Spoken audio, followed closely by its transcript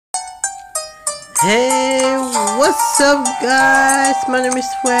Hey, what's up guys? My name is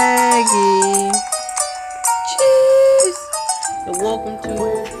SwaggyCheese and welcome to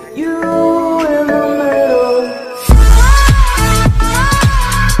You in the Middle.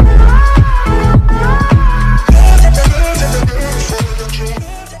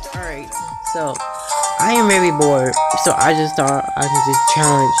 Alright, so I am very bored, so I just thought I could just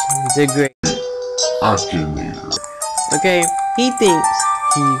challenge the great Akinator. Okay, he thinks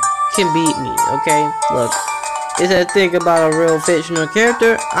he can beat me, okay? Look, if I think about a real fictional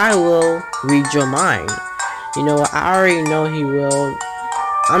character, I will read your mind. You know what, I already know he will.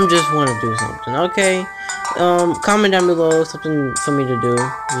 I'm just want to do something, okay? Comment down below something for me to do,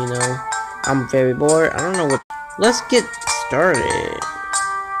 you know? I'm very bored, I don't know what. Let's get started.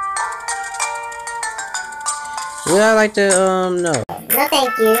 Would I like to, no. No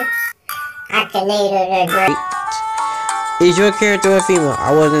thank you. Akinator the Great. Is your character a female?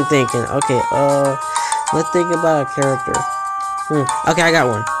 I wasn't thinking. Okay, let's think about a character. Okay, I got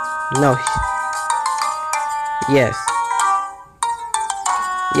one. No. Yes.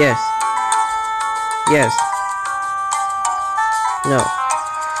 Yes. Yes. No.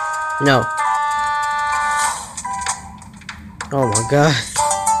 No. Oh my god.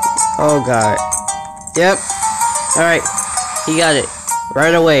 Oh god. Yep. Alright. He got it.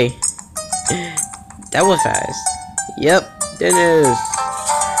 Right away. That was fast. Yep, Dennis.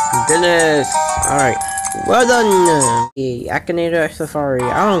 Alright. Well done. Akinator Safari.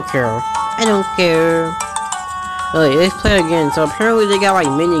 I don't care. I don't care. Alright, let's play again. So apparently they got like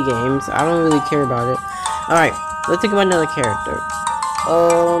mini games. I don't really care about it. Alright, let's think about another character.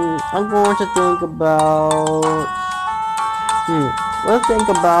 I'm going to think about let's think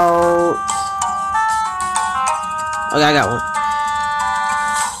about okay, I got one.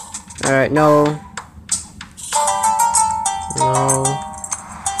 Alright, no. No.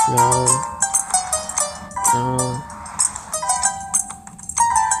 No. No.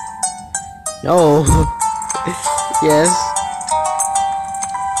 No. Yes.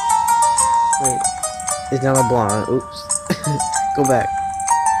 Wait. It's not a blonde. Oops. Go back.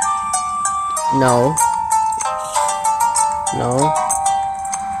 No. No.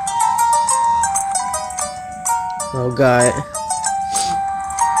 Oh god.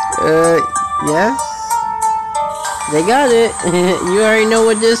 Yes. They got it. You already know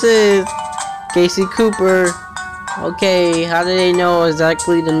what this is. Casey Cooper. Okay, how did they know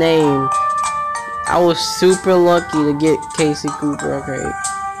exactly the name? I was super lucky to get Casey Cooper. Okay.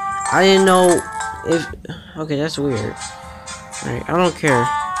 I didn't know if... Okay, that's weird. Alright, I don't care.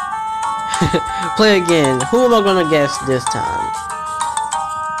 Play again. Who am I gonna guess this time?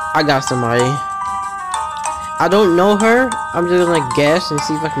 I got somebody. I don't know her. I'm just gonna guess and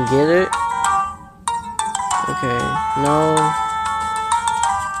see if I can get it. Okay, no.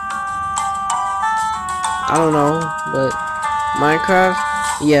 I don't know, but Minecraft?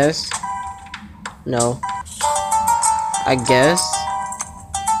 Yes. No. I guess.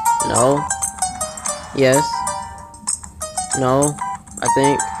 No. Yes. No. I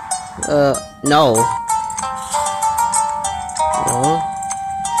think. No. No.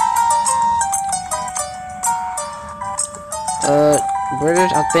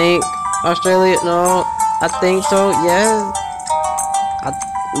 British, I think. Australia, no. I think so, yes.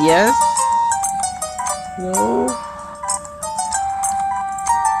 Yes. No.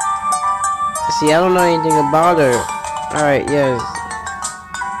 See, I don't know anything about her. Alright, yes.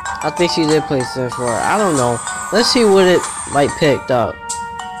 I think she did play Sim 4. I don't know. Let's see what it, like, picked up.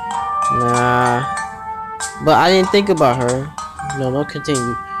 Nah. But I didn't think about her. No,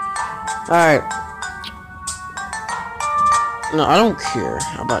 continue. Alright. No, I don't care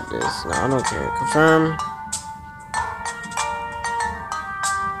about this. No, I don't care. Confirm.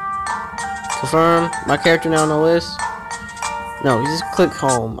 Confirm. My character now on the list. No, you just click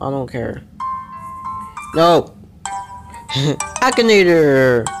home. I don't care. No.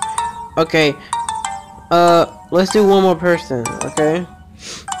 Akinator. Okay. Let's do one more person. Okay.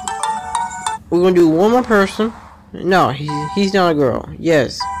 We're gonna do one more person. No, he's not a girl.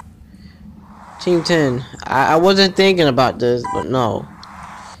 Yes. Team 10. I wasn't thinking about this, but no.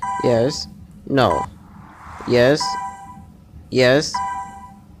 Yes. No. Yes. Yes.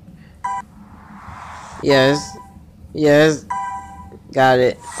 Yes. Yes. Got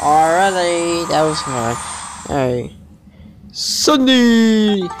it. Alrighty. That was fun. Alright.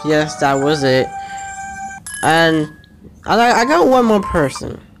 Sunday. Yes, that was it. And I got one more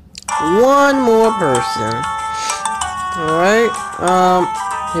person. One more person. Alright.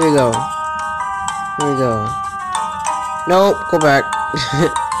 Here we go. Here we go. Nope, go back.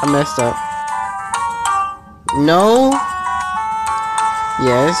 I messed up. No.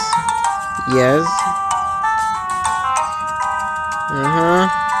 Yes. Yes.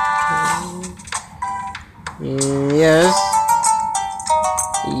 Yes.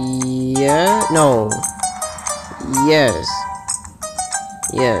 Yeah. No. Yes.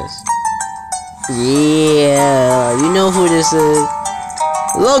 Yes. Yeah. You know who this is.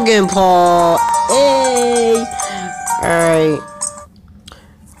 Logan Paul. Hey. Alright.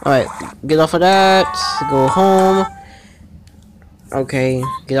 Alright. Get off of that. Go home. Okay.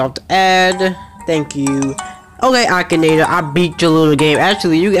 Get off the ad. Thank you. Okay, Akinator, I beat your little game.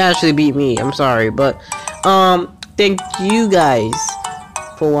 Actually, you actually beat me. I'm sorry, but thank you guys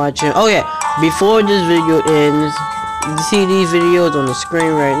for watching. Oh yeah, before this video ends, you see these videos on the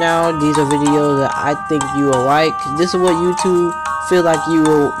screen right now. These are videos that I think you will like. This is what YouTube feel like you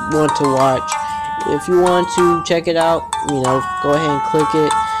will want to watch. If you want to check it out, you know, go ahead and click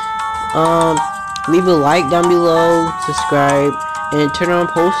it. Leave a like down below, subscribe, and turn on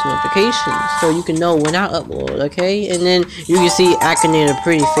post notifications so you can know when I upload, okay? And then you can see Akinator's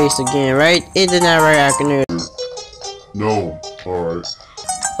pretty face again, right? Isn't that right, Akinator? No. Alright.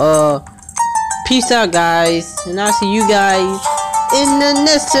 Peace out, guys, and I'll see you guys in the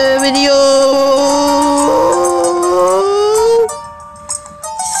next video.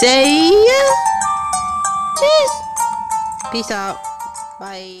 Say cheese. Peace out.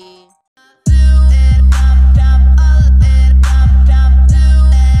 Bye.